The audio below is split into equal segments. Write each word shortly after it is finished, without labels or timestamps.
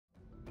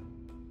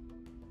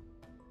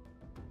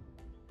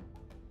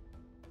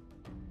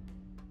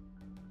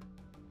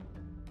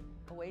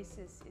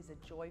Oasis is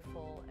a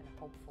joyful and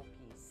hopeful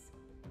piece.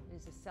 It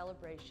is a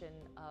celebration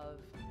of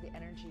the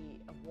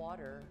energy of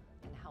water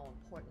and how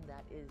important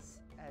that is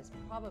as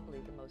probably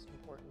the most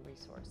important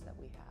resource that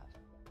we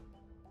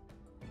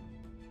have.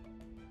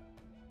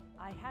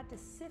 I had to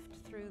sift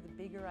through the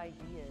bigger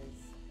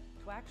ideas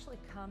to actually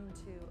come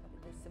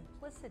to the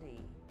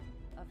simplicity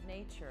of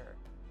nature.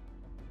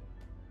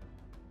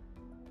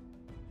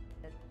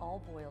 It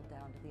all boiled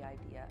down to the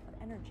idea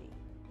of energy,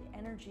 the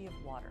energy of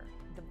water,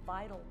 the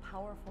vital,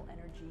 powerful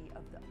energy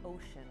of the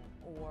ocean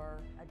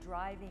or a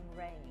driving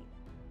rain.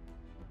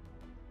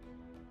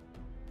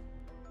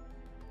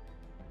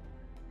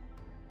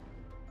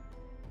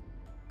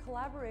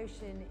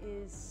 Collaboration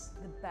is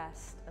the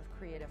best of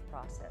creative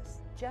process.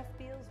 Jeff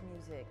Beal's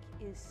music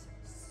is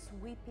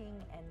sweeping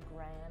and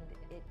grand.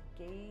 It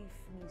gave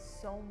me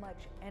so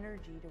much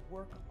energy to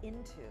work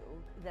into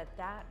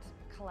that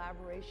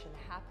collaboration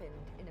happened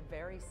in a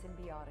very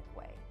symbiotic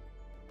way.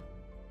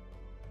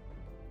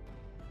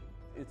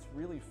 It's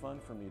really fun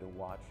for me to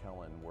watch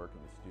Helen work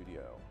in the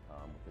studio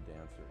with the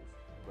dancers,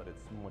 but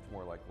it's much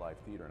more like live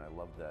theater, and I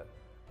love that.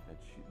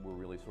 We're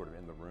really sort of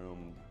in the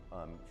room.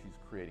 She's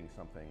creating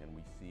something and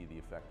we see the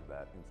effect of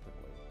that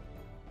instantly.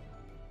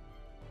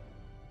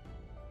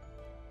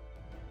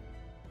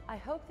 I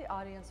hope the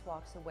audience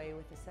walks away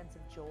with a sense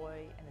of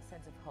joy and a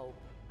sense of hope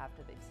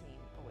after they've seen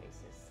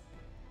Oasis.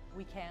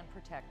 We can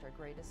protect our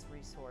greatest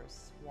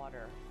resource,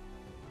 water,